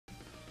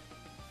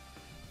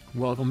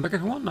Welcome back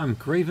everyone, I'm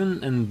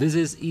Craven and this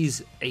is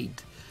Ys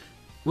 8.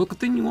 We'll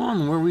continue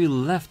on where we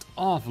left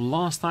off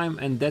last time,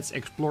 and that's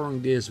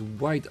exploring this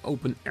wide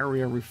open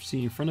area we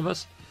see in front of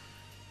us.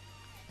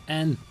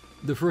 And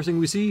the first thing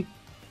we see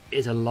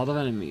is a lot of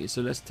enemies,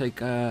 so let's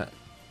take a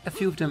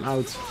few of them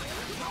out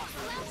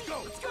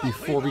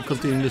before we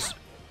continue this.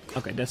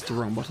 Okay, that's the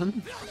wrong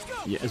button.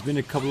 Yeah, it's been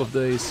a couple of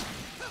days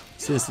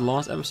since the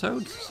last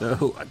episode,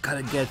 so I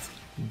gotta get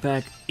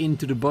back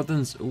into the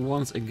buttons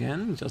once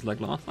again, just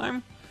like last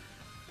time.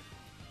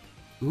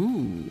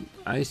 Ooh,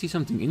 I see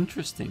something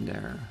interesting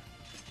there.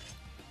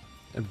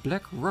 A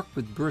black rock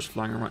with birds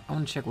flying around. I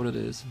want to check what it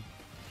is.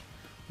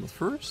 But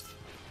first...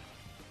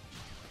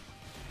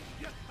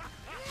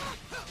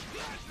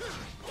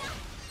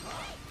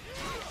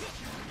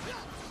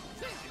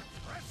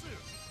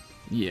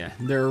 yeah,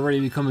 they're already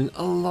becoming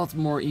a lot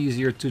more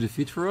easier to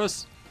defeat for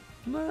us.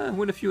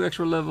 With a few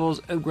extra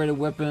levels, upgraded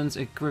weapons,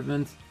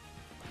 equipment.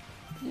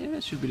 Yeah,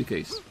 that should be the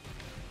case.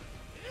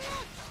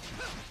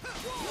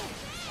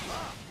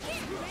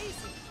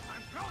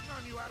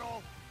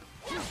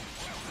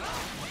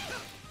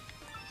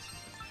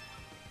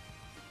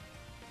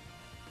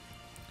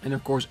 And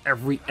of course,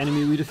 every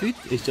enemy we defeat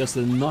is just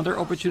another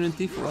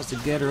opportunity for us to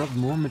gather up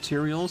more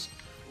materials,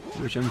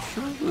 which I'm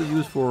sure we'll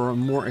use for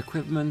more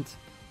equipment.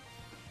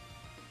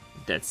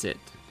 That's it.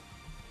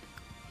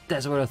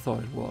 That's what I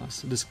thought it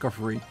was.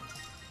 Discovery.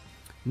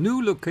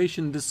 New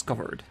location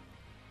discovered.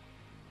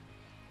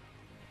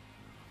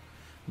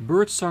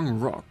 Birdsong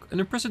Rock. An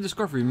impressive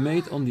discovery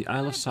made on the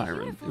Isle of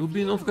Seiren. It will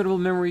be an unforgettable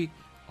memory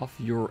of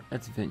your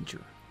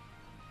adventure.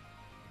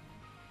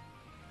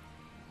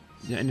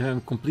 Yeah, and if I'm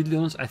completely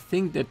honest, I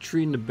think that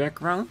tree in the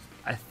background,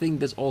 I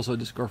think that's also a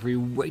discovery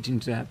waiting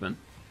to happen.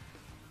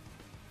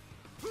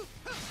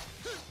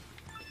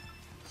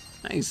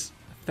 Nice.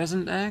 A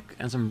pheasant egg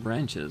and some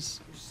branches.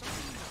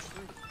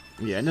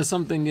 Yeah, and that's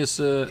something this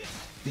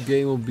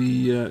game will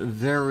be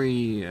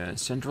very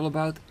central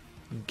about.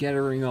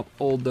 Gathering up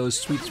all those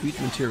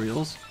sweet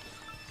materials.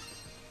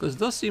 Because it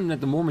does seem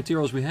that the more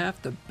materials we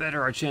have, the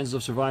better our chances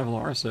of survival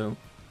are, so...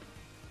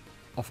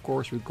 of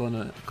course we're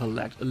gonna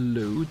collect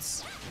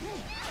loads.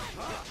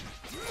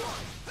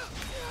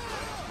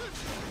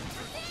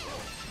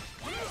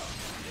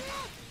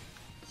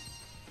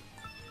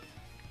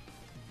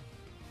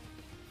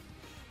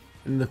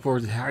 And of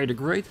course, the higher the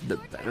grade, the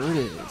better it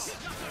is.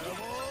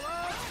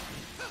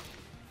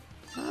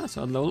 Ah,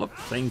 so level up.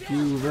 Thank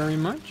you very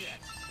much.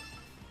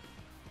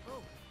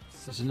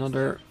 There's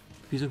another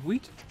piece of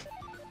wheat.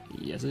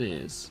 Yes, it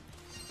is.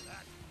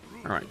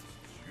 Alright.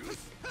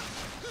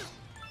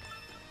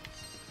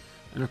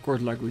 And of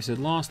course, like we said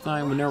last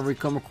time, whenever we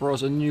come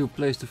across a new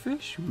place to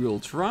fish,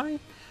 we'll try.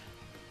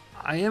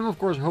 I am of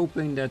course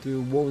hoping that we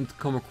won't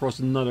come across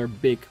another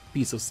big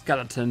piece of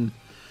skeleton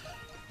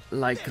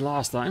like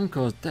last time,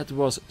 because that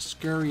was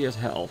scary as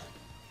hell.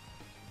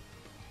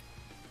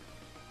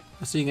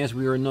 Seeing as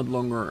we are not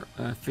longer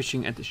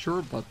fishing at the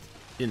shore, but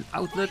in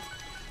outlet,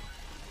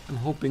 I'm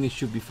hoping it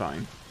should be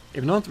fine.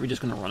 If not, we're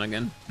just gonna run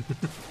again.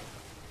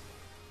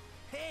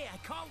 Hey, I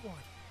caught one.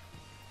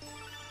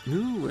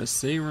 Ooh, a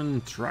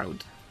Seiren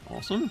trout.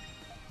 Awesome.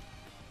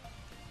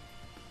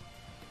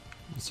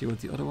 Let's see what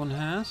the other one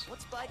has.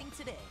 What's biting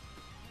today?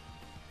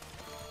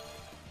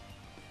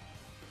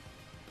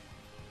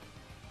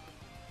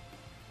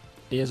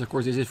 Yes, of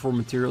course, this is for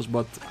materials,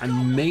 but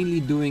I'm mainly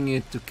doing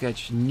it to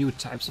catch new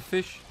types of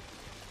fish.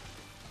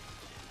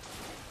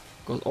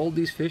 Because all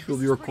these fish will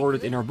be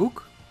recorded in our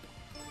book.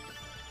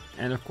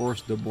 And of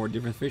course, the more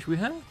different fish we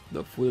have,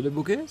 the fuller the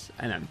book is.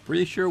 And I'm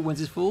pretty sure once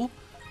it's full,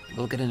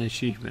 we'll get an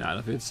achievement out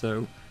of it,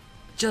 so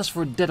just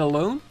for that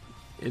alone,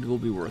 it will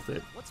be worth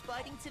it. What's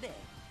biting today?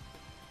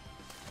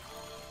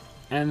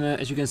 And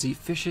as you can see,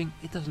 fishing,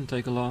 it doesn't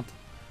take a lot.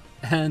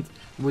 And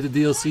with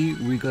the DLC,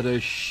 we got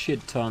a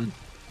shit ton.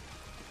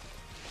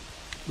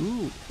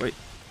 Ooh, wait.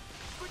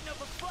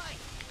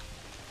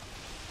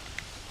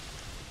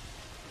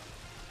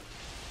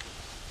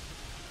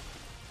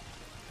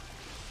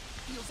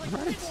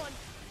 Alright.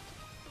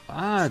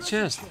 Ah,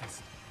 chest.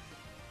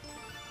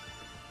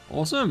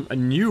 Awesome, a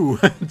new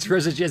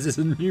treasure chest is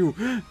a new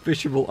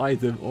fishable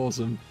item.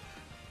 Awesome.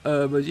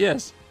 But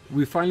yes,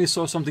 we finally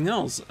saw something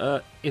else.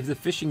 If the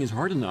fishing is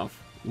hard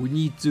enough, we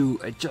need to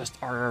adjust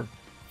our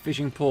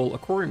fishing pole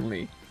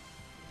accordingly.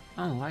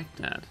 I like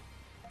that.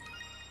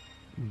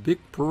 Big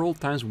pearl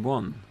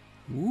 ×1.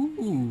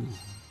 Ooh.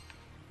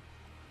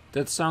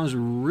 That sounds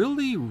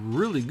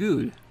really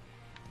good.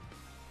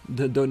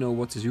 Don't know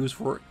what it's used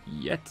for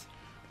yet,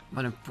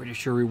 but I'm pretty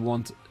sure we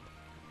want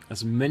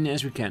as many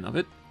as we can of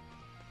it.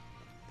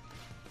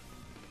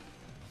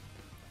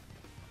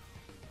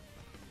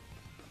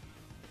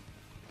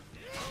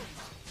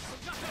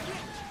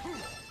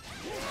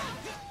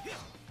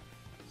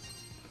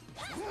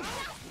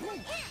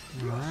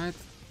 Alright.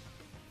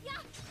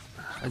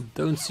 I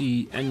don't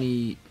see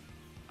any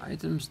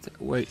items.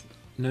 Wait,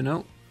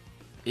 no.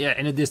 Yeah,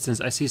 in the distance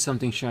I see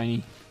something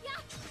shiny.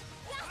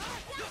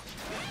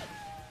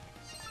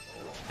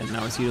 And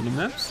now I see it on the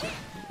maps.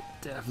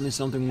 Definitely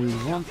something we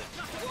want.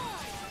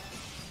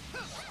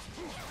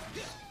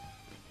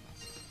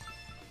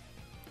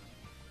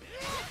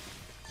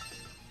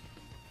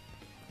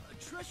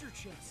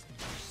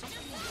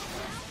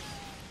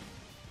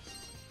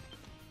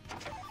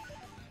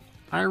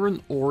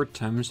 Iron ore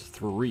times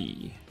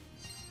 3.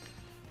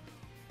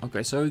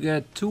 Okay, so we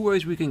got two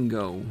ways we can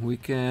go. We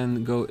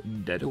can go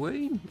that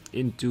way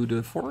into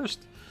the forest,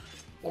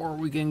 or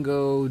we can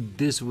go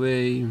this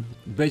way,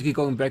 basically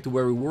going back to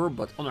where we were,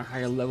 but on a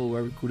higher level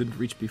where we couldn't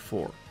reach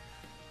before.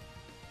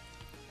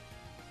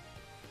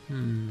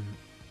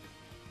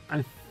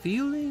 I'm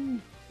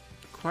feeling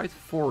quite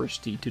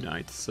foresty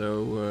tonight,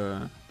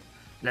 so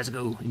let's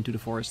go into the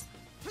forest.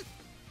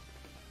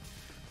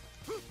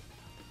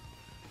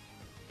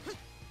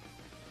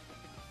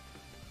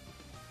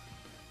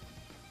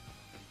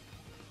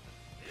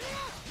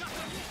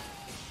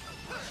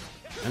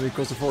 And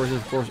because the forest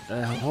is of course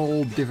a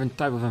whole different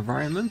type of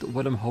environment,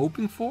 what I'm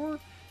hoping for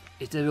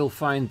is that we'll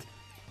find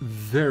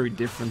very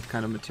different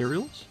kind of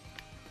materials.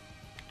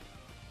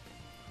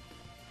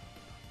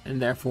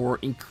 And therefore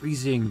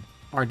increasing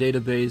our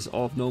database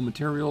of known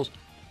materials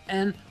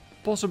and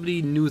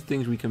possibly new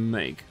things we can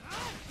make.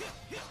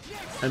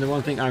 And the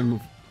one thing I'm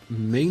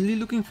mainly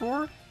looking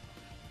for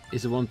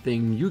is the one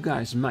thing you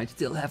guys might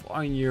still have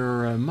on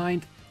your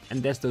mind,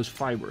 and that's those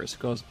fibers,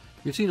 because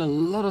we've seen a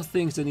lot of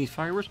things that need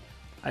fibers.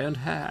 I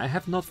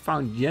have not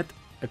found yet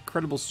a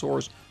credible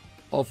source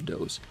of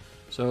those.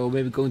 So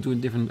maybe going to a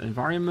different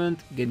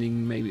environment,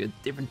 getting maybe a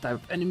different type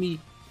of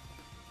enemy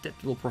that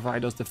will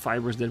provide us the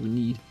fibers that we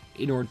need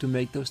in order to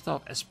make those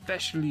stuff.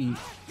 Especially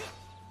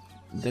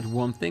that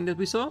one thing that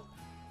we saw,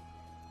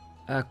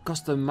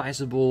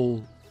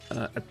 customizable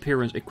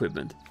appearance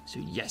equipment.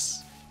 So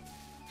yes.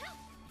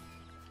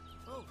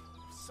 Oh,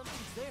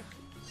 something's there.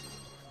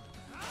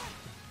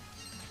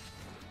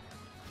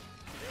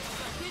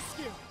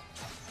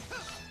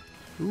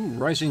 Ooh,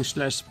 rising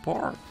slash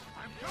spar.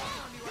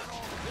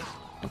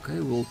 Okay,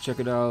 we'll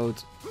check it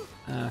out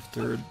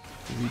after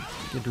we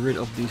get rid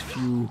of these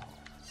few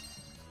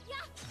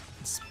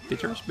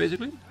spitters,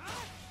 basically.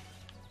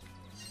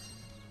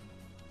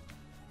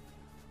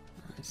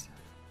 Nice.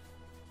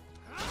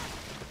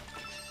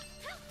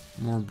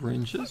 More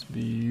branches,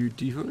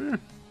 beautiful.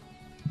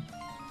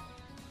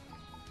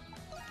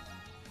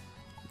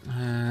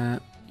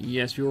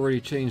 Yes, you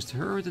already changed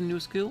her with a new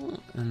skill.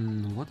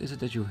 And what is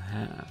it that you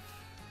have?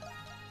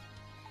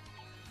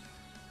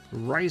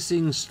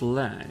 Rising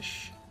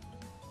slash.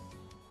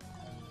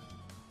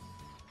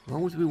 Where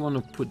would we want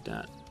to put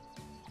that?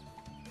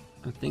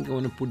 I think I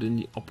want to put it in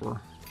the upper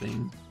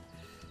thing.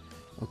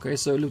 Okay,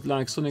 so it looked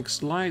like Sonic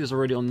Slide is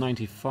already on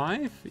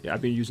 95. Yeah,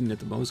 I've been using that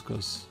the most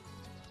because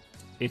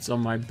it's on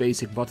my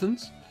basic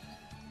buttons.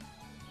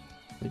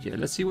 But yeah,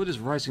 let's see what this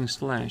Rising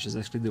Slash is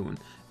actually doing.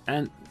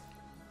 And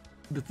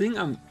the thing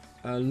I'm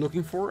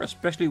looking for,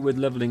 especially with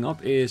leveling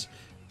up, is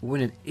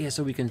when it is,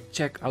 so we can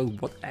check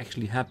out what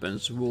actually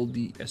happens. Will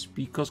the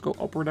SP cost go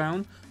up or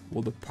down?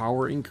 Will the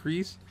power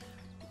increase?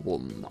 Will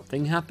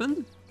nothing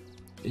happen?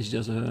 It's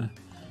just a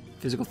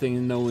physical thing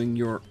in knowing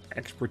your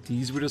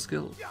expertise with a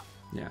skill.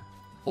 Yeah.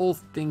 All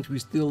things we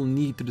still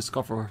need to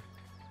discover.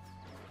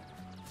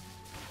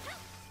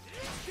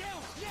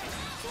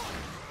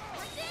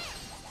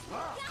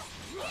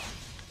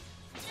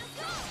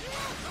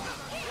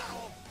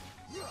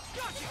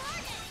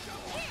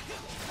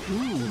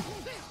 Ooh.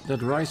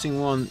 That rising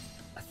one,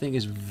 I think,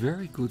 is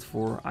very good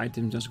for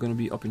items that's going to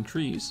be up in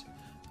trees.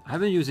 I've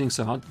been using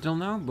Sahad till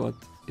now, but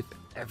if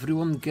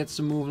everyone gets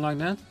a move like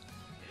that,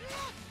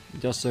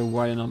 just so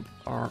widen up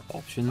our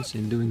options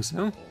in doing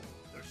so.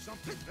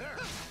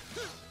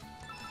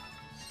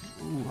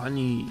 Ooh,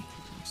 honey,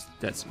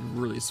 that's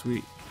really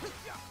sweet.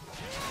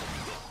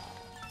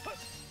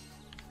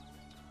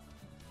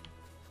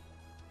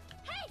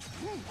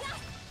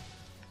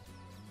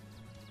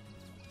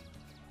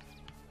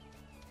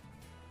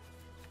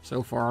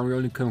 So far, we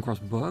only come across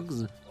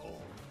bugs.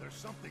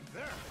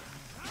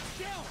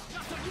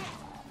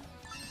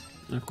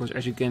 And of course,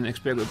 as you can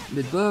expect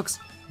with bugs,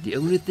 the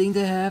only thing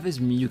they have is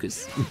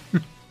mucus. A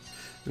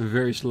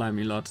very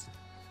slimy lot.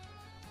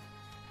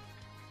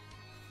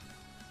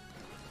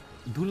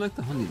 I do like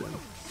the honey though.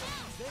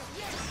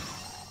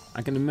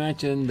 I can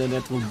imagine that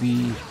that will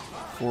be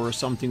for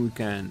something we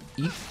can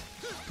eat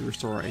to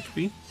restore our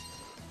HP.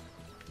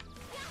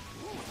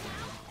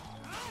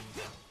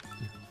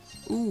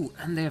 Ooh,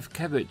 and they have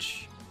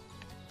cabbage.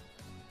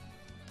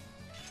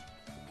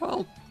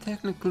 Well,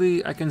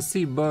 technically I can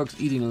see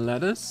bugs eating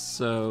lettuce,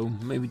 so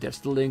maybe that's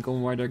the link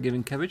on why they're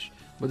giving cabbage.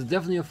 But it's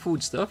definitely a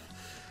food stuff.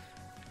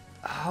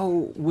 How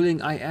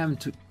willing I am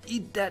to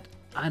eat that,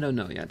 I don't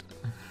know yet.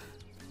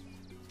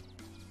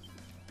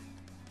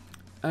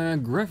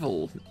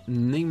 Gravel,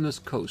 nameless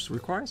coast,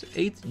 requires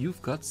 8,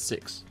 you've got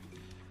 6.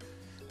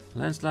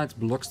 Landslides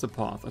blocks the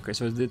path. Okay,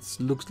 so this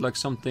looks like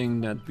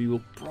something that we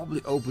will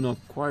probably open up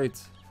quite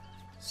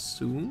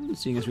soon,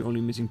 seeing as we're only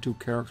missing 2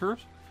 characters.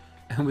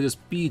 And with the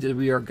speed that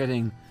we are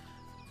getting,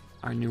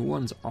 our new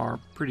ones are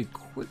pretty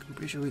quick. I'm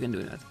pretty sure we can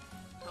do that.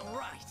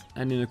 Alright.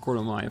 And in the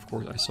corner of my eye, of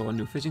course, I saw a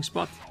new fishing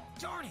spot.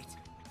 Darn it.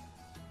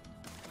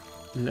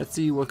 Let's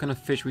see what kind of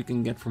fish we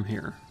can get from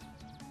here.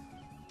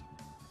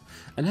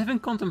 And I've been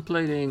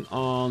contemplating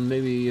on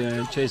maybe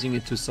chasing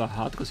it to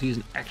Sahad, because he's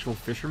an actual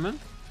fisherman.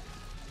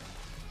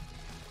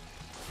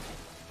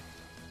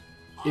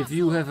 If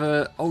you have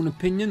a own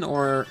opinion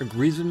or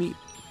agrees with me,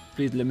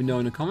 please let me know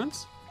in the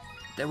comments.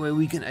 That way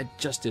we can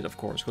adjust it, of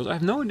course, because I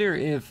have no idea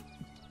if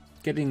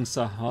getting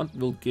Sahad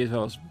will give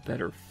us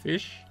better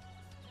fish,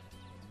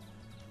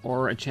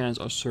 or a chance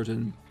of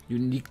certain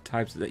unique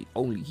types that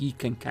only he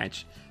can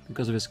catch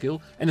because of his skill.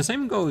 And the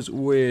same goes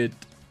with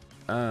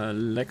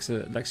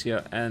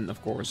Laxia and,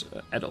 of course,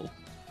 Adol.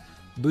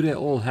 Do they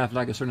all have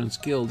like a certain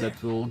skill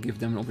that will give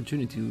them an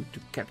opportunity to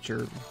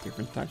capture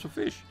different types of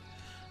fish?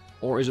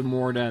 Or is it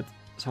more that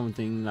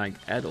something like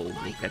Adol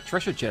will get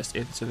treasure chest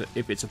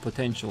if it's a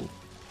potential?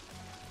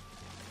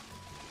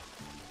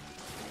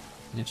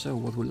 And if so,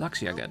 what will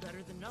Laxia get?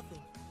 Better than nothing.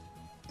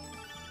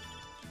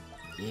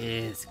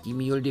 Yes, give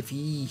me all the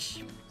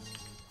fish.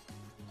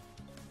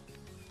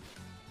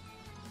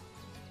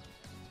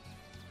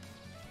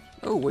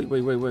 Oh, wait.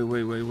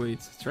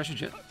 Treasure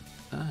chest.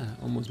 Ah,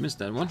 almost missed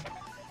that one.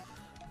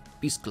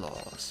 Beast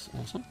claws.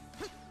 Awesome.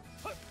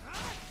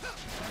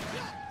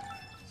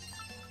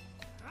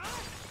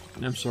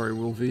 I'm sorry,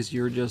 Wolfies,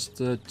 you're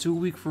just too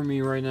weak for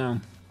me right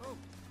now. Oh,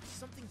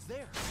 something's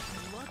there.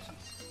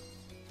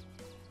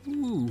 I'm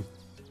lucky. Ooh.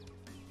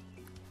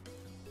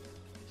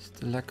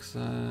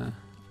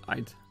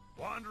 Stalactite.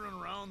 Wandering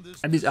around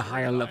this At least a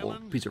higher level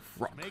island, piece of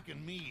rock.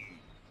 making me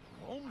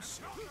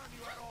homesick.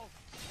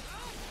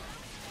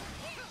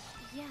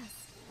 Yes,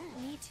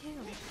 me too.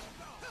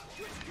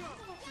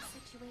 What the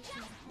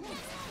situation at home is.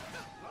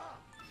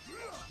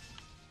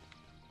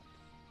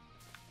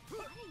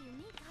 What a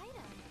unique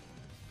item.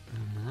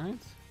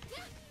 Alright.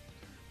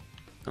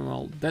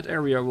 Well, that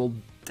area will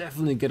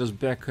definitely get us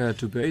back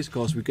to base,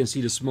 because we can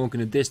see the smoke in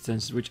the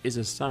distance, which is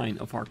a sign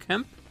of our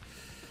camp.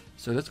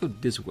 So let's go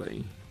this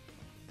way.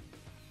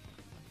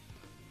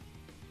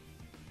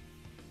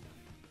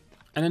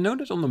 And I know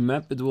that on the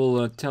map it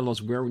will tell us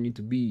where we need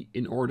to be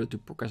in order to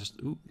progress.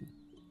 Ooh.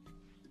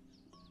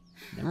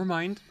 Never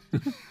mind.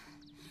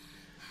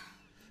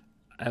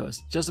 I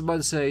was just about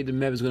to say the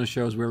map is going to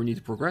show us where we need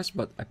to progress,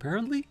 but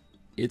apparently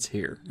it's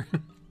here.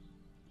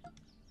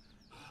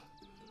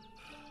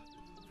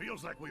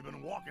 Feels like we've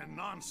been walking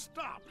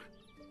non-stop.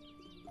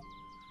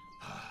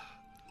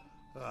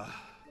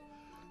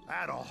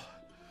 Adol,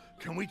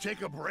 can we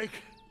take a break?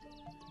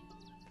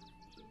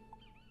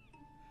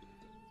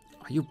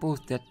 Are you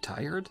both that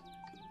tired?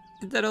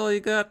 Is that all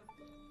you got?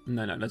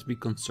 No, let's be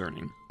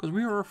concerning. Because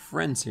we are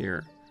friends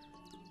here.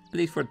 At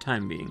least for the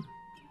time being.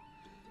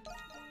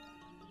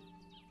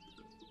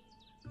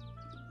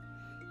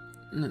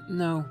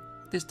 No,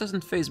 this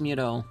doesn't faze me at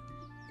all.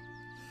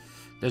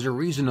 There's a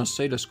reason us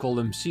sailors call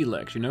them sea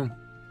legs, you know?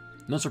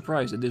 Not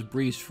surprised at this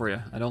breeze for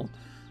you at all.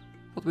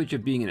 What with you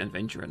being an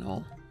adventurer and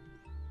all.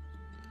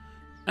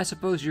 I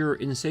suppose your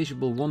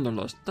insatiable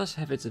wanderlust does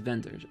have its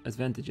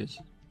advantages.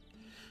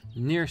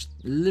 Near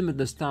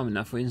limitless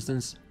stamina, for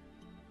instance.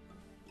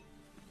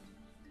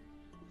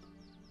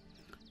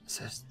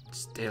 Says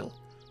still.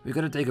 We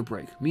gotta take a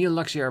break. Me and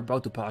Laxia are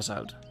about to pass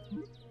out.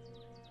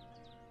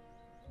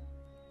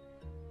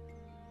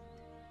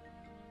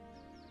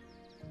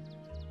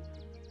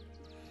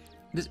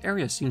 This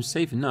area seems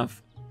safe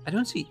enough. I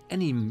don't see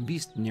any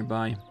beast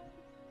nearby.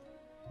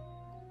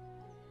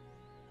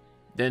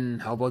 Then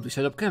how about we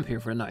set up camp here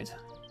for the night?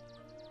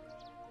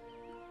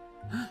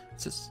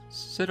 It says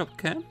set up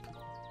camp?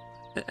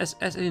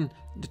 As in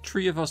the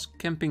three of us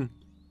camping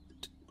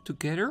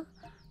together?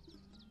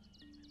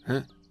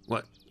 Huh?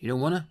 What? You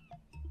don't wanna?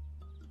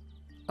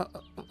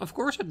 Of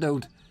course I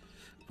don't.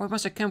 Why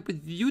must I camp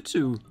with you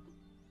two?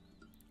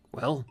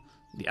 Well,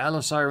 the Isle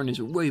of Seiren is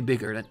way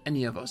bigger than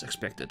any of us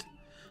expected.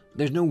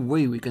 There's no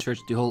way we can search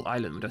the whole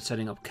island without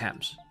setting up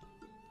camps.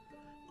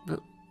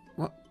 But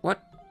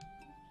what?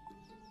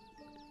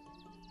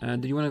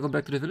 Do you want to go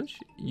back to the village?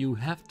 You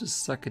have to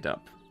suck it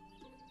up.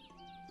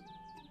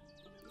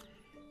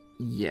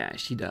 Yeah,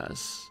 she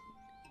does.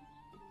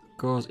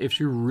 Because if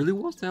she really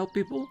wants to help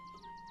people,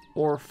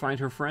 or find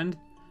her friend,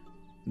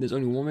 there's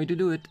only one way to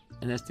do it,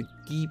 and that's to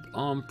keep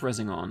on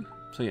pressing on.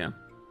 So yeah.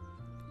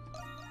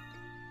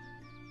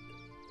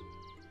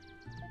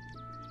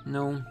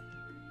 No.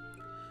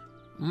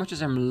 Much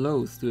as I'm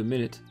loath to admit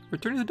it,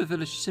 returning to the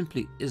village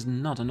simply is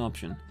not an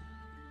option.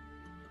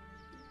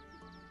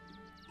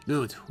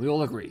 Good, we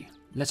all agree.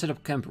 Let's set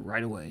up camp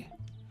right away.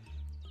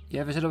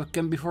 You ever set up a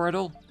camp before at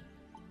all?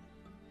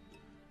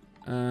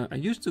 I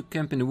used to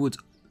camp in the woods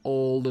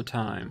all the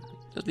time.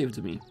 Just leave it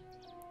to me.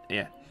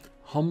 Yeah,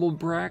 humble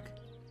brag.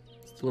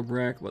 Still a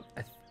brag, but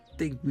I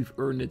think we've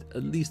earned it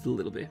at least a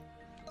little bit.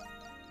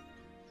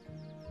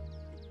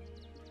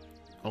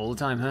 All the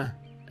time, huh?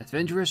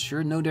 Adventurers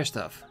sure know their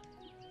stuff.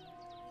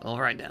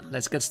 Alright then,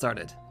 let's get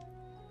started.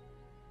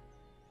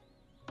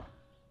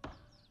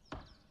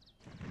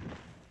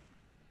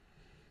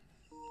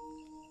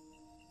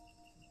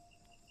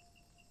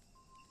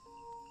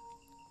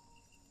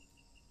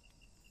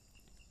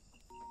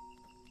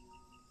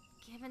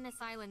 Given this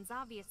island's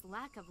obvious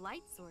lack of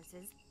light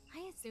sources,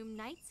 I assume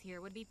nights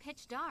here would be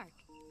pitch dark.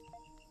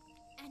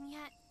 And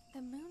yet,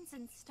 the moons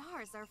and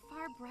stars are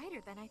far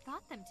brighter than I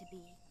thought them to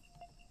be.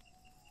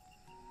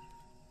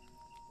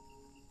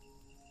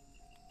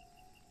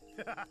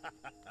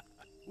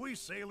 We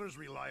sailors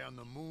rely on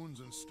the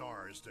moons and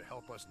stars to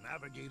help us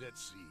navigate at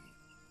sea.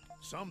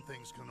 Some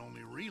things can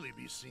only really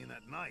be seen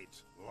at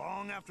night,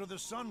 long after the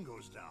sun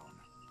goes down.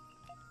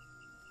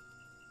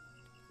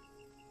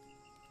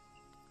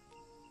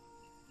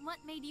 What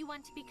made you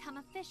want to become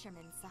a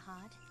fisherman,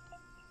 Sahad?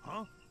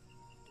 Huh?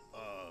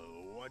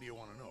 Why do you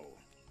want to know?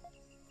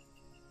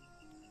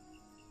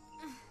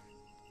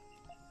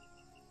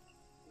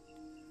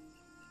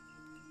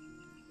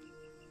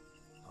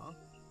 Huh?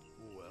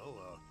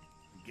 Well,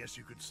 guess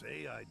you could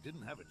say I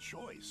didn't have a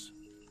choice.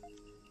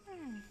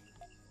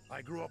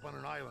 I grew up on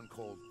an island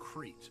called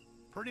Crete.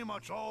 Pretty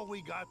much all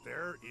we got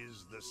there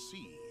is the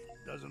sea.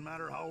 Doesn't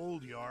matter how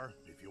old you are,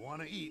 if you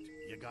want to eat,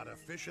 you gotta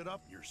fish it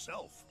up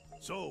yourself.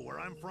 So, where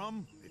I'm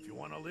from, if you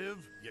want to live,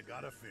 you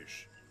gotta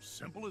fish.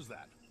 Simple as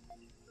that.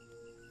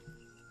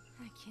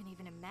 I can't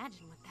even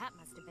imagine what that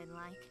must have been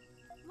like.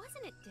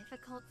 Wasn't it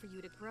difficult for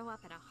you to grow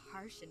up in a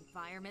harsh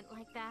environment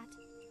like that?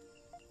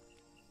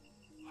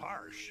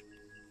 Harsh?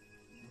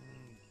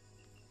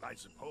 I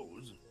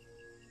suppose.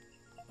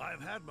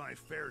 I've had my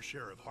fair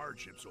share of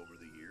hardships over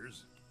the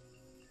years.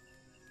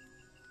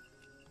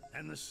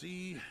 And the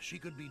sea, she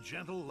could be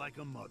gentle like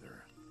a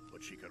mother,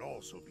 but she could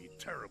also be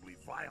terribly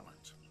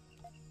violent.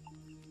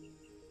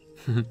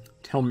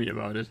 Tell me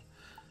about it.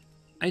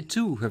 I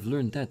too have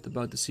learned that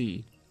about the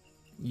sea.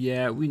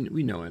 Yeah, we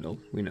know, Adol,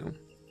 we know.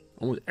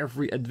 Almost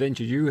every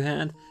adventure you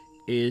had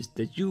is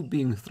that you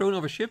being thrown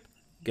off a ship,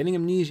 getting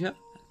amnesia,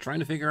 trying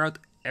to figure out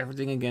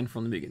everything again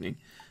from the beginning.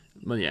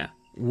 But yeah,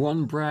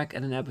 one brag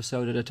at an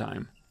episode at a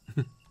time.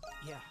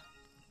 Yeah.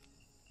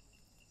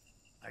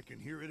 I can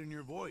hear it in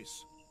your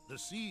voice. The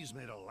sea's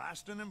made a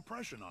lasting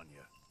impression on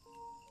you.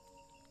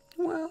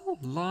 Well,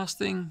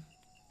 lasting.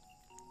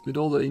 With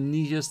all the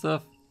amnesia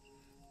stuff,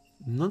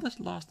 not as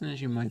lasting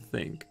as you might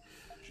think.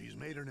 She's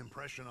made an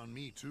impression on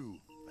me too.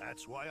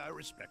 That's why I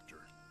respect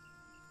her.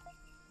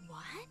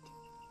 What?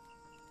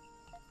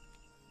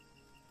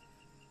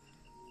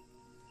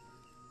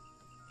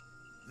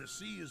 The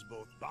sea is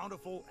both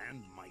bountiful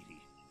and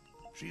mighty.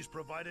 She's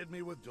provided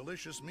me with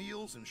delicious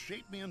meals and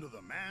shaped me into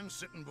the man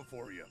sitting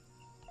before you.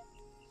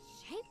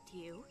 Shaped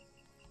you?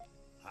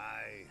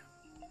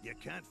 You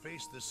can't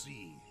face the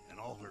sea in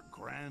all her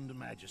grand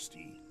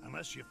majesty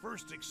unless you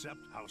first accept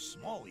how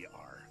small you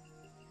are.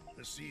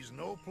 The sea's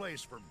no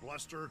place for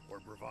bluster or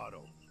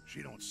bravado.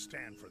 She don't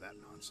stand for that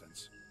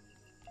nonsense.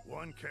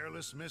 One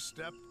careless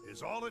misstep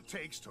is all it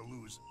takes to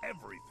lose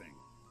everything.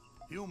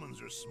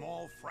 Humans are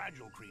small,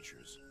 fragile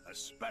creatures,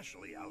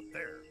 especially out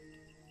there.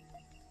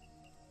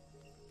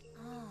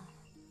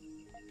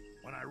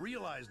 When I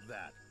realized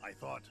that, I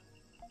thought,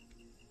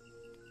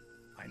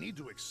 I need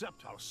to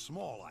accept how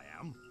small I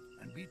am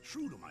and be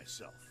true to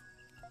myself.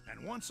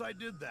 And once I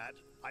did that,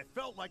 I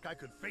felt like I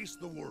could face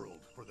the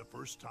world for the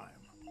first time.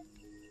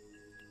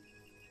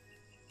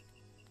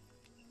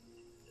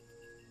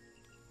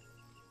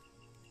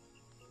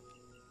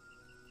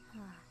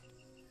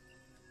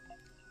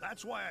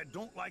 That's why I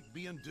don't like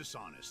being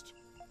dishonest.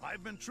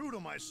 I've been true to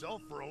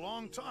myself for a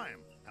long time,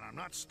 and I'm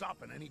not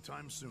stopping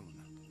anytime soon.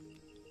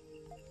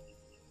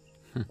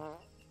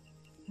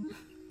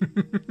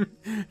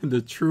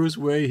 The truest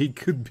way he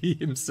could be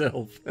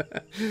himself.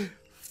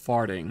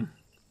 Farting.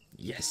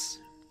 Yes.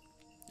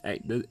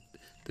 Hey, the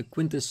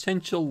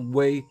quintessential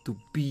way to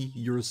be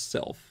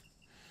yourself.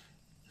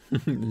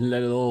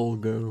 Let it all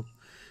go.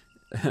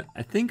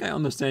 I think I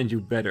understand you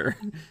better.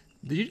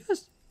 Did you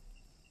just...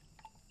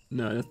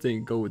 No, I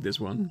think go with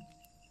this one.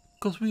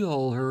 Because we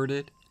all heard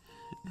it.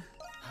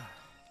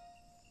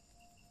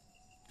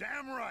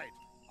 Damn right!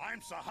 I'm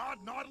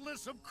Sahad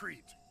Nautilus of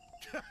Crete.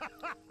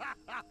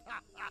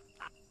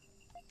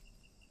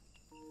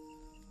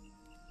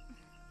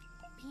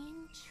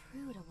 Being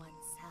true to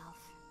oneself.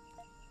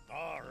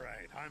 All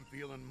right, I'm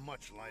feeling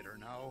much lighter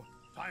now.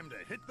 Time to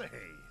hit the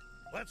hay.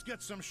 Let's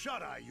get some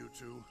shut-eye, you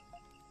two.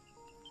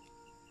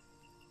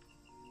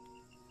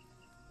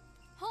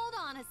 Hold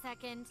on a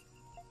second.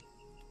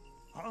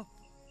 Huh?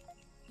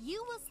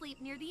 You will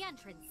sleep near the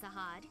entrance,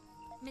 Sahad.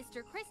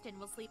 Mr. Kristen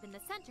will sleep in the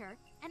center,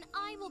 and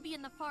I will be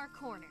in the far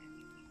corner.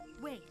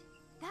 Wait,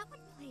 that would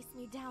place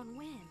me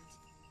downwind.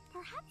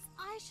 Perhaps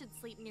I should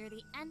sleep near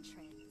the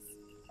entrance.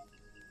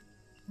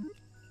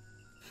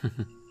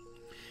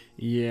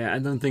 Yeah, I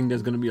don't think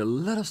there's gonna be a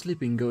lot of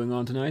sleeping going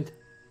on tonight.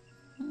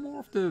 More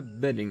of the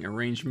bedding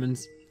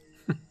arrangements.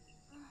 Father,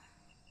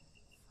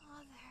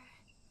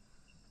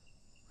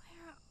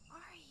 where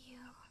are you?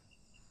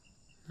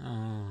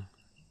 Oh,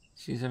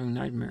 she's having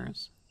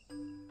nightmares.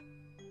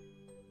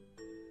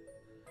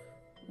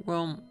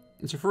 Well,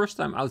 it's her first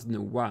time out in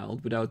the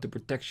wild without the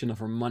protection of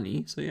her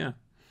money, so yeah.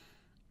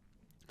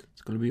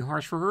 It's gonna be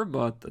harsh for her,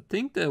 but I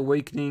think the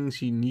awakening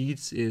she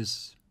needs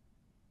is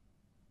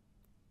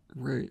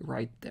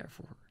right there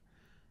for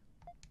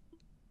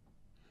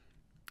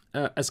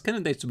her. As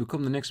candidates to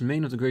become the next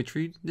main of the Great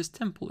Tree, this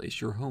temple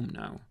is your home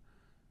now.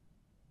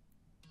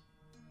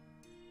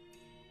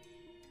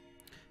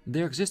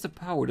 There exists a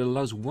power that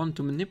allows one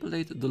to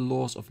manipulate the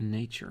laws of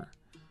nature.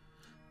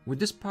 With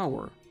this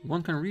power,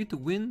 one can read the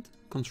wind,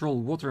 control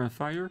water and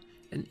fire,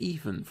 and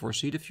even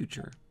foresee the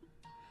future.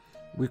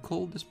 We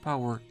call this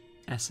power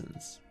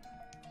Essence.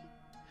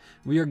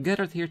 We are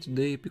gathered here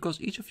today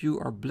because each of you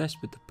are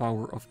blessed with the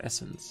power of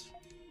Essence.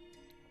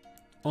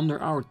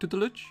 Under our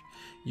tutelage,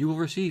 you will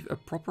receive a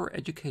proper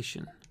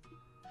education.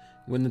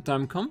 When the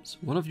time comes,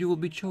 one of you will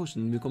be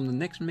chosen to become the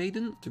next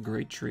maiden of the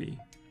Great Tree.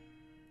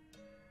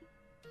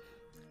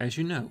 As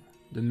you know,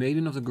 the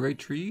Maiden of the Great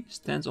Tree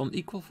stands on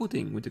equal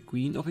footing with the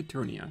Queen of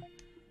Eternia.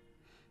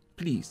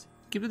 Please,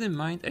 keep it in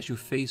mind as you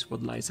face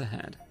what lies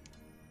ahead.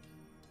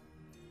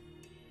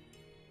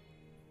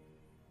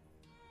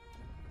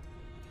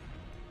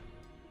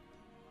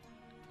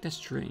 That's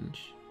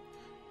strange.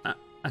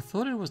 I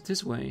thought it was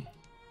this way.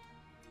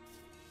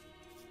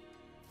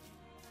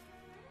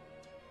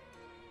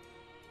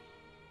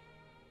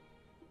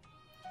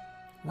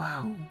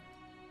 Wow,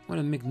 what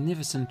a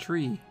magnificent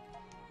tree.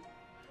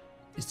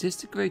 Is this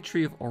the Great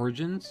Tree of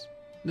Origins?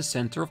 The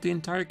center of the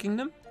entire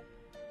kingdom?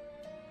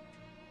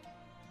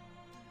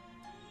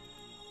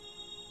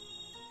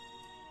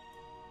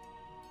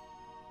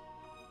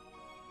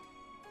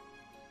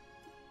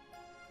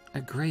 A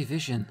grey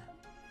vision.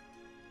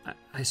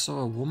 I saw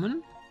a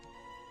woman?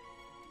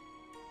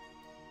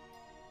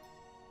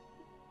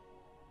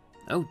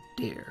 Oh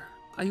dear.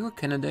 Are you a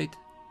candidate?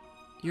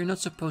 You're not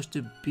supposed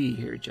to be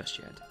here just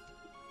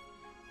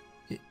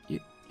yet.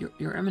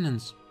 Your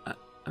Eminence.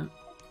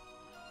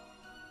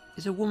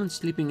 Is a woman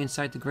sleeping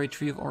inside the Great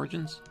Tree of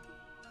Origins?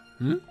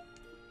 Hmm?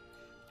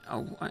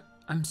 Oh,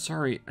 I'm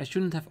sorry. I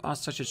shouldn't have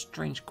asked such a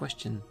strange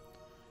question.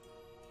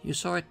 You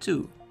saw it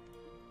too?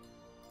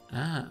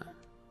 Ah.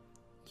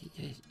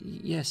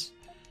 Yes.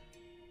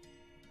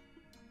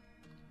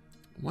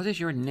 What is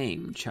your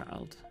name,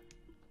 child?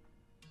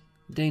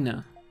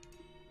 Dana.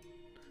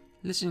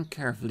 Listen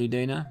carefully,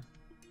 Dana.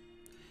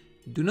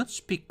 Do not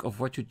speak of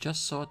what you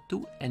just saw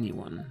to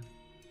anyone.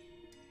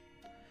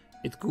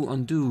 It could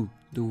undo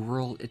the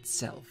world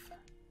itself.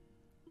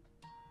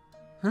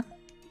 Huh?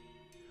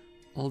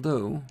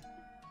 Although,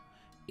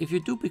 if you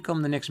do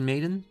become the next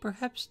maiden,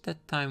 perhaps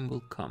that time will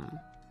come.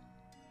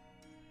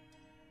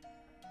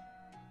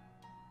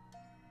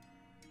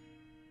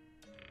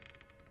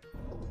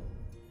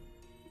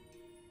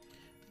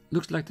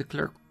 Looks like the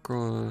clerk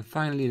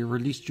finally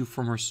released you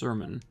from her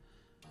sermon.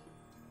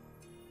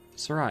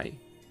 Sarai,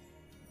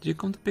 did you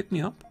come to pick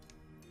me up?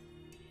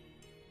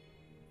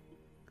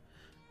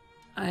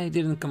 I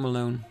didn't come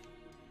alone.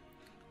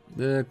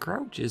 The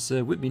crouch is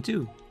with me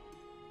too.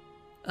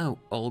 Oh,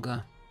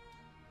 Olga.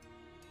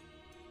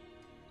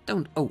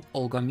 Don't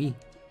Olga me.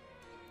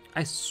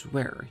 I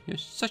swear, you're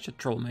such a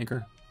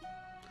troublemaker.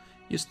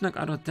 You snuck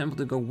out of the temple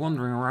to go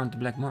wandering around the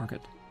black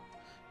market.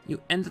 You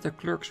entered the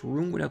clerk's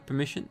room without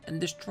permission and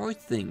destroyed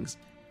things,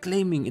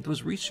 claiming it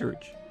was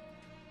research.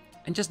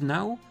 And just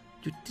now,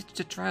 you ditched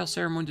the trial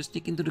ceremony to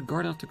sneak into the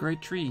garden of the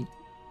Great Tree.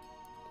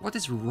 What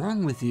is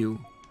wrong with you?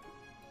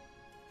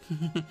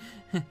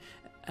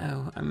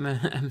 Oh,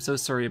 I'm so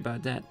sorry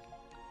about that.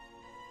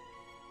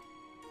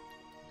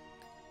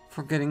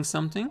 Forgetting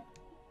something?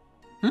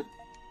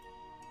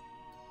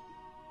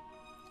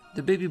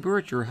 The baby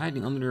bird you're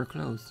hiding under your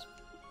clothes.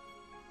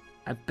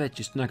 I bet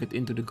you snuck it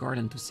into the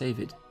garden to save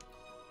it.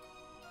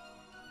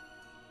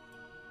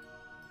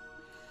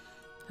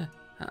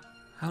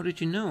 How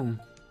did you know?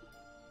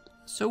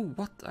 So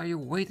what are you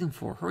waiting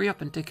for? Hurry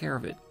up and take care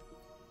of it.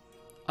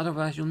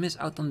 Otherwise you'll miss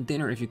out on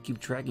dinner if you keep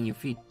dragging your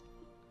feet.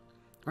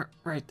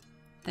 Right.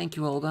 Thank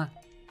you, Olga.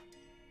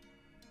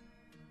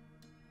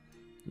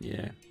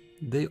 Yeah,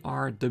 they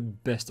are the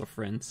best of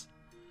friends.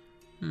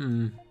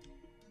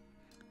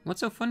 What's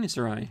so funny,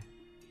 Sarai?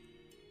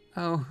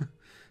 Oh,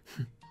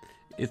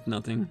 it's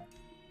nothing.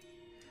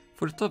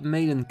 For the top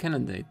maiden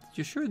candidate,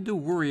 you sure do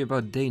worry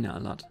about Dana a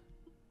lot.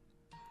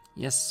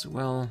 Yes,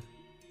 well,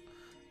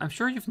 I'm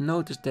sure you've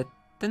noticed that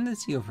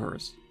tendency of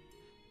hers.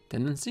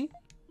 Tendency?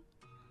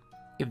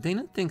 If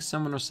Dana thinks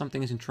someone or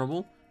something is in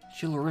trouble,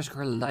 she'll risk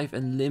her life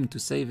and limb to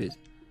save it.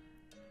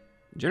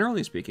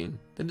 Generally speaking,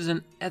 that is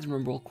an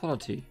admirable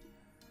quality.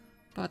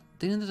 But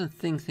Dana doesn't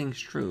think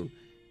things through.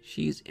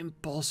 She is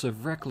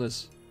impulsive,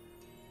 reckless.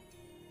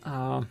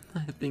 I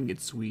think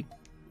it's sweet.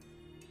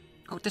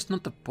 Oh, that's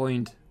not the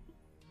point.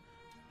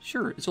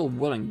 Sure, it's all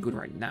well and good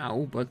right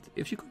now, but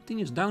if she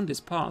continues down this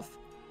path...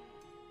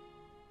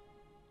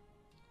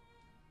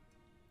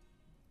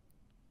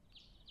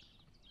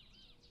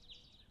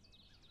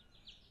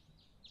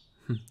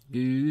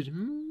 Good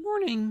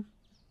morning.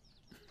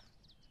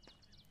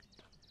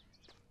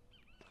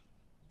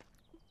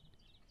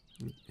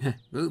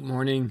 Good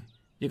morning.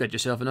 You got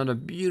yourself another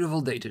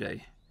beautiful day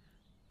today.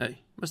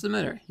 Hey, what's the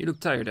matter? You look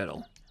tired,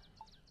 Adol.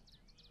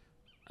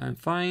 I'm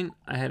fine.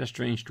 I had a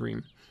strange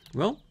dream.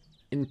 Well,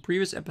 in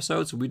previous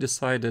episodes we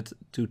decided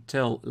to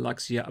tell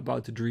Laxia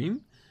about the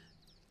dream.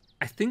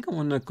 I think I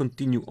want to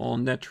continue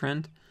on that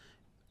trend.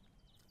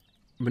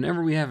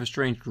 Whenever we have a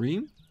strange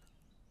dream,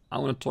 I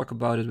want to talk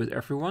about it with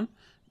everyone.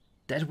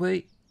 That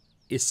way,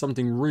 if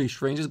something really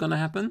strange is gonna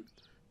happen,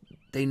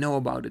 they know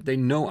about it. They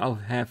know I'll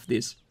have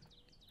this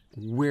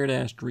weird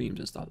ass dreams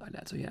and stuff like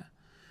that. So yeah,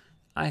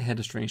 I had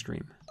a strange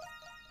dream.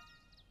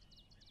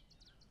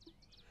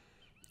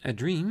 A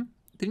dream?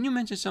 Didn't you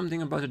mention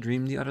something about a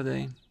dream the other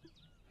day?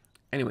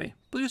 Anyway,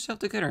 pull yourself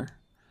together.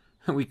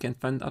 We can't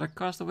find other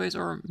castaways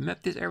or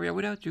map this area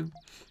without you.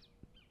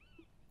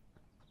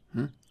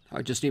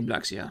 How'd you sleep,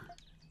 Laxia?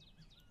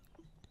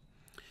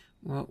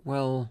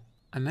 Well,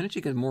 I managed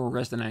to get more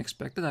rest than I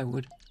expected I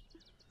would.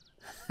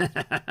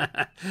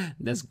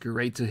 That's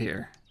great to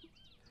hear.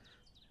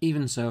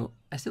 Even so,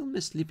 I still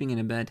miss sleeping in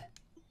a bed.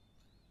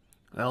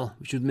 Well,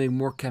 we should make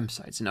more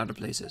campsites in other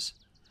places.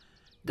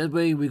 That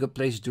way we got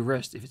places to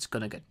rest if it's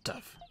gonna get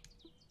tough.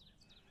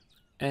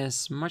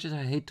 As much as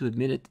I hate to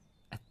admit it,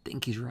 I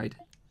think he's right.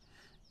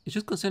 You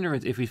should consider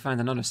it if we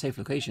find another safe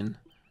location.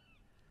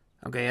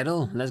 Okay,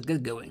 Adol, let's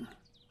get going.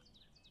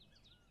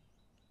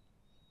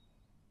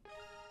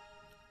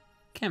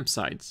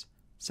 Campsites.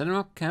 Setting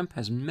up camp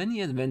has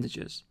many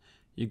advantages.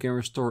 You can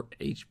restore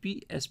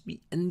HP,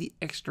 SP and the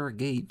extra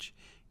gauge.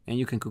 And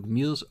you can cook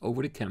meals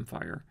over the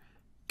campfire.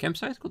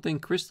 Campsites contain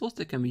crystals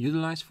that can be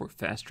utilized for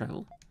fast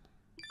travel.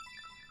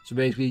 So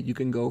basically you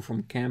can go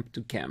from camp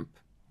to camp.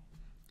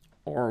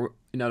 Or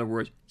in other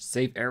words,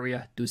 safe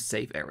area to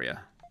safe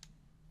area.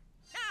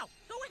 Now,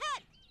 go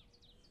ahead.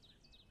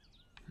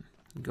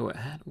 Go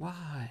ahead?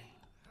 Why?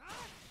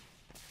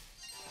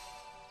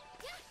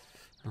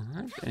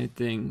 Alright,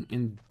 anything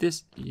in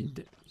this? He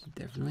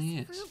definitely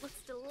is. Fruit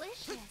looks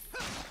delicious.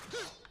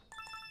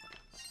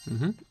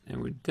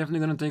 And we're definitely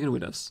gonna take it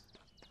with us.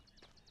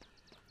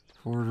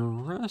 For the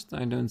rest,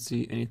 I don't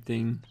see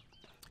anything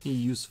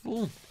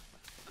useful.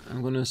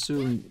 I'm gonna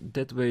assume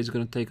that way is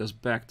gonna take us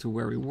back to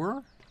where we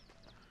were.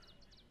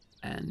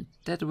 And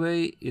that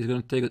way is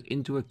gonna take us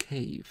into a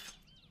cave.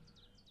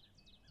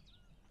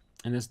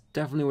 And that's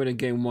definitely where the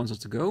game wants us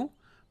to go.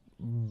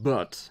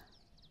 But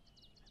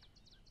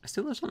I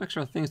still have some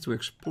extra things to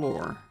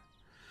explore.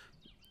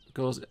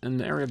 Because in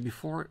the area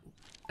before,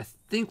 I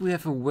think we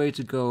have a way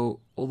to go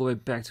all the way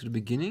back to the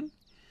beginning.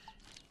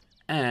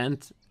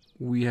 And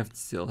we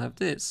still have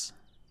this.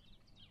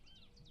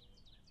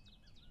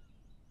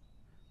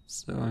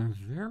 So I'm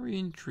very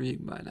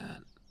intrigued by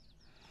that.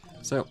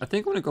 So I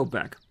think I'm gonna go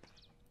back.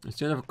 I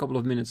still have a couple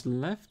of minutes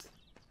left.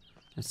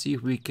 And see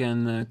if we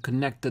can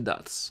connect the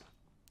dots.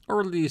 Or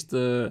at least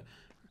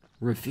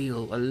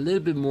reveal a little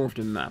bit more of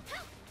the map.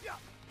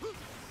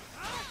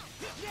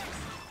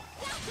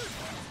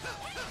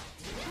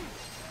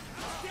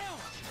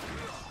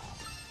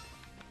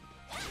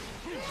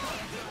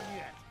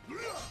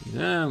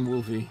 Damn,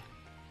 Wolfie.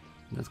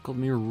 That caught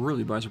me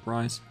really by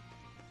surprise.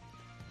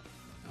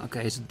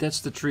 Okay, so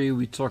that's the tree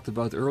we talked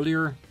about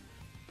earlier.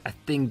 I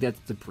think that's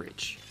the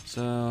bridge.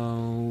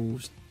 So,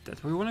 is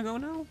that where we want to go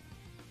now?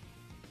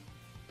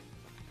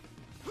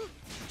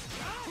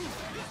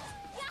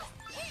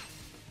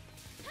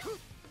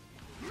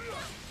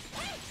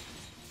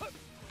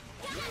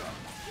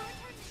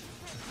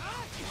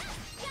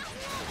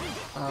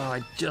 Oh,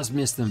 I just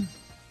missed him.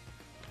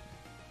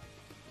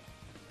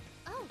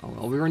 Oh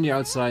well, we're on the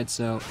outside,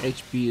 so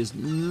HP is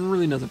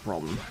really not a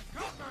problem.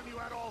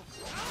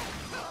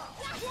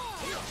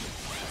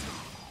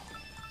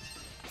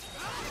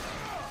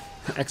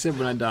 Except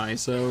when I die,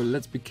 so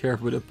let's be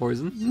careful with the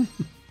poison.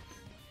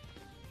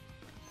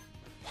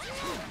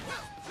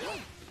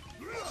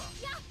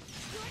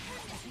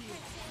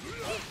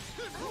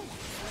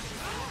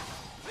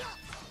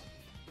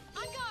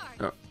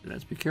 Oh,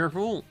 let's be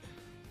careful.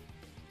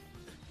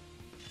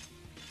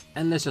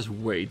 And let's just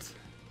wait.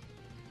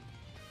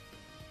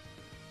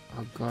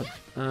 Oh god.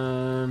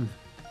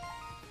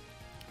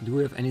 Do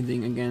we have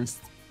anything against?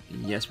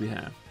 Yes, we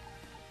have.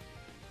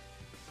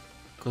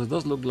 Because it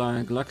does look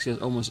like Laxia is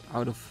almost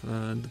out of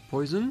the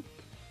poison.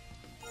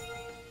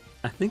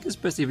 I think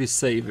especially if we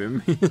save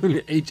him.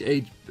 Only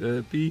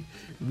HP.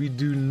 We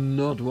do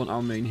not want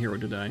our main hero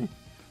to die.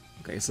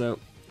 Okay, so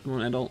come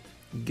on, Adol,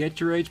 get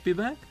your HP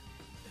back.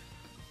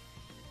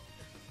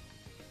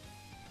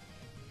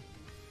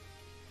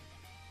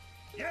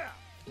 Yeah,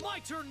 my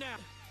turn now.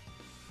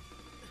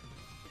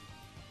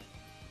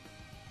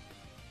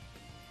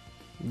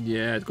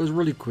 Yeah, it goes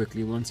really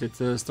quickly once it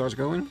starts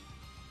going.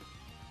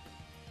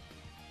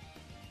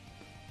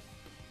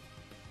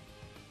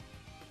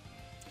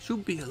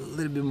 Should be a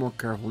little bit more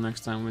careful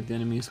next time with the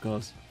enemies,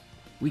 because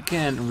we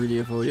can't really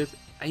avoid it.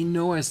 I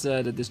know I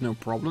said that there's no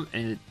problem,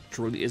 and it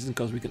truly isn't,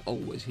 because we can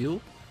always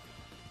heal.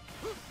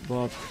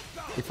 But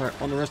if I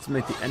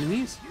underestimate the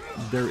enemies,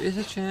 there is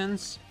a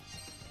chance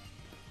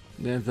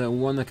that the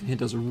one that can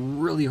hit us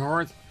really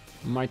hard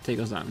might take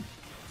us down.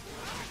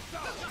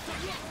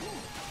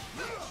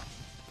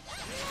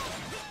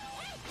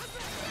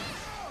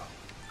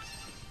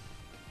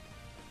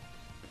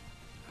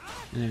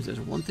 And if there's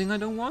one thing I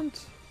don't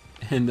want,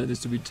 and that is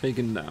to be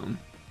taken down.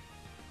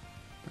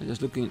 I'm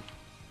just looking.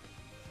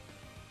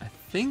 I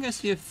think I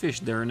see a fish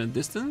there in the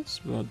distance,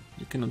 but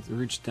you cannot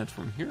reach that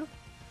from here.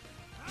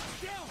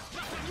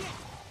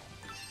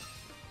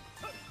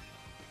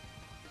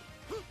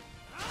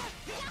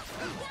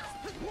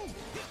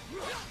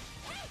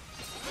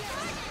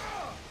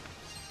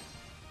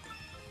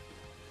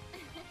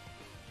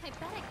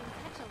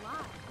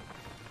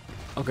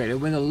 Okay, that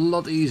went a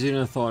lot easier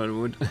than I thought it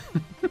would.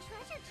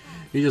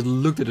 He just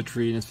looked at the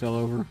tree and it fell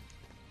over.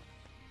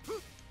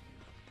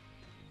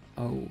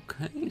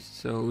 Okay,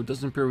 so it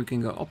doesn't appear we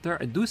can go up there.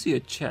 I do see a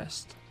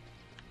chest.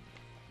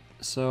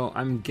 So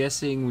I'm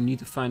guessing we need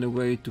to find a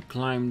way to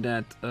climb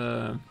that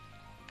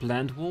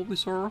plant wall we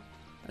saw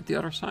at the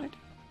other side.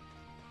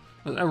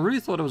 But I really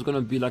thought it was gonna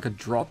be like a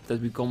drop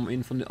that we come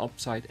in from the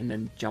upside and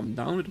then jump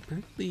down. But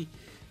apparently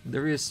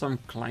there is some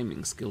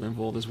climbing skill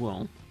involved as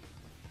well.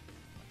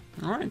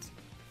 Alright,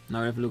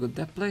 now we have a look at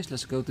that place.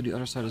 Let's go to the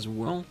other side as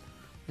well.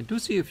 I do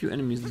see a few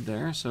enemies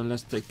there, so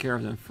let's take care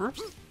of them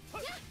first.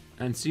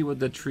 And see what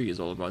that tree is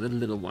all about, that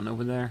little one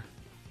over there.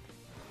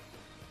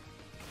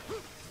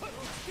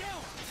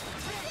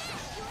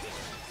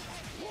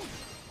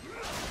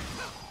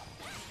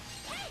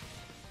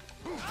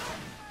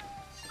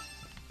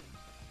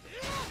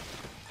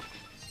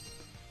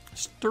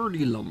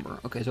 Sturdy lumber.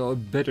 Okay, so a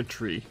better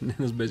tree.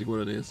 That's basically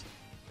what it is.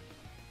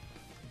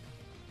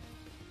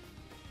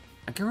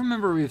 I can't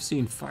remember we've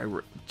seen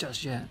fiber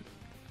just yet.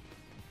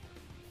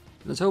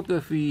 Let's hope that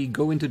if we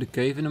go into the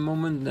cave in a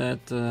moment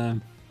that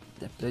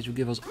that place will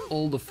give us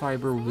all the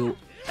fiber we'll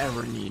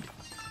ever need.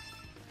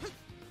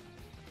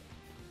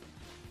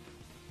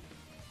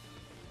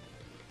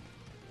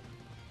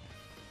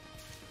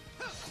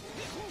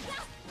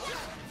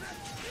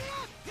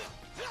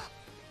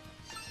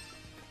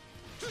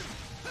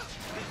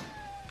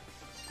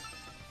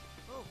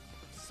 Oh,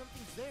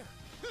 something's there.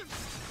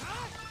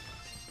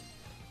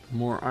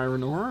 More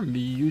iron ore,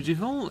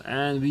 beautiful,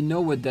 and we know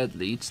where that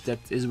leads. That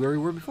is where we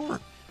were before.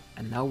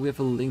 And now we have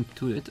a link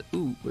to it.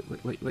 Ooh,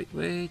 wait.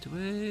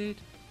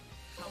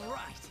 All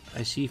right.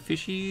 I see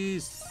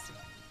fishies.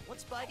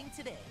 What's biting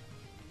today?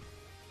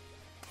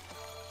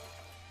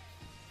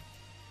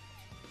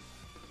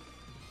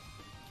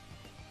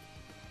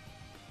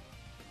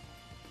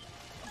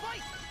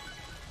 Fight!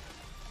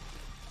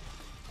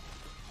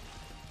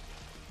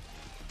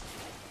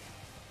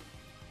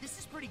 This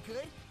is pretty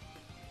good.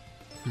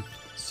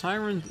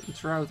 Siren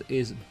trout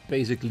is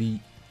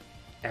basically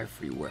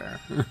everywhere.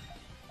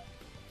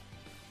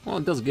 Well,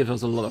 it does give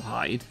us a lot of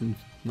height,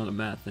 not a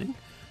bad thing.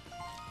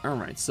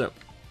 Alright, so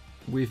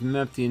we've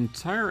mapped the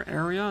entire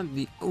area.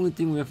 The only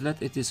thing we have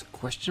left is this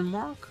question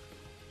mark.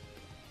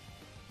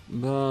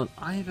 But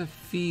I have a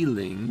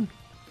feeling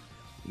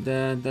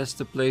that that's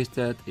the place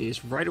that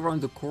is right around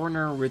the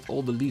corner with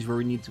all the leaves where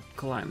we need to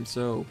climb.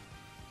 So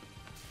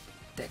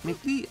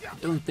technically, I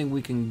don't think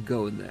we can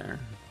go there.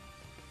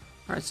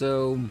 Alright,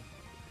 so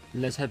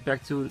let's head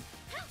back to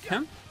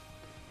camp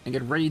and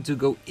get ready to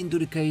go into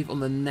the cave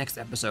on the next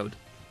episode.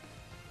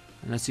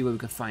 And let's see what we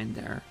can find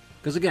there.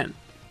 Because again,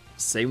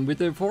 same with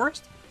the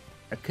forest.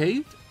 A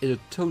cave is a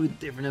totally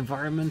different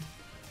environment.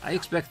 I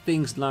expect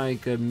things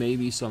like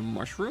maybe some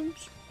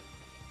mushrooms,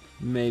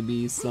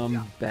 maybe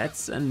some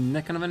bats and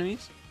that kind of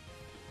enemies.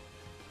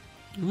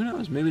 Who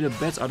knows, maybe the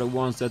bats are the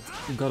ones that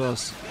got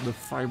us the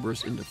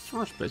fibers in the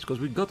first place, because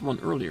we got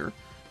one earlier.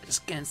 I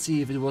just can't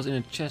see if it was in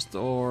a chest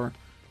or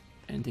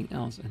anything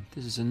else. And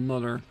this is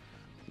another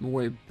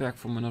way back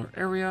from another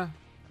area.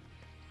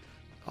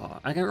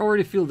 I can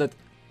already feel that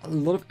a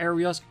lot of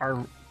areas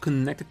are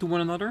connected to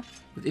one another,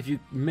 but if you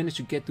manage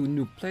to get to a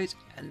new place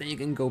and then you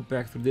can go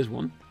back through this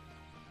one,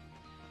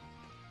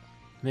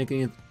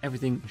 making it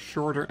everything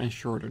shorter and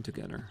shorter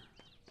together.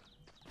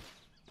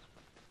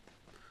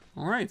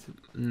 Alright,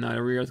 now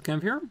that we're at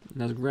camp here,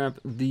 let's grab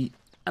the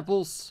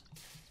apples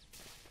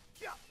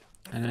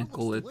and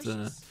call it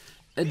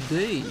a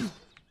day,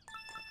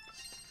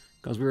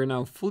 because we are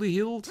now fully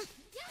healed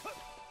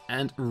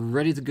and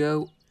ready to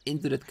go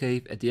into that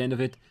cave at the end of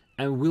it.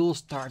 And we'll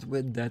start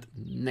with that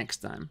next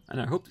time. And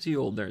I hope to see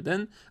you all there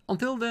then.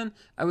 Until then,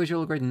 I wish you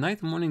all a great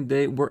night, morning,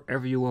 day,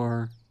 wherever you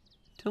are.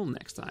 Till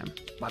next time.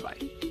 Bye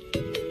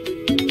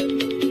bye.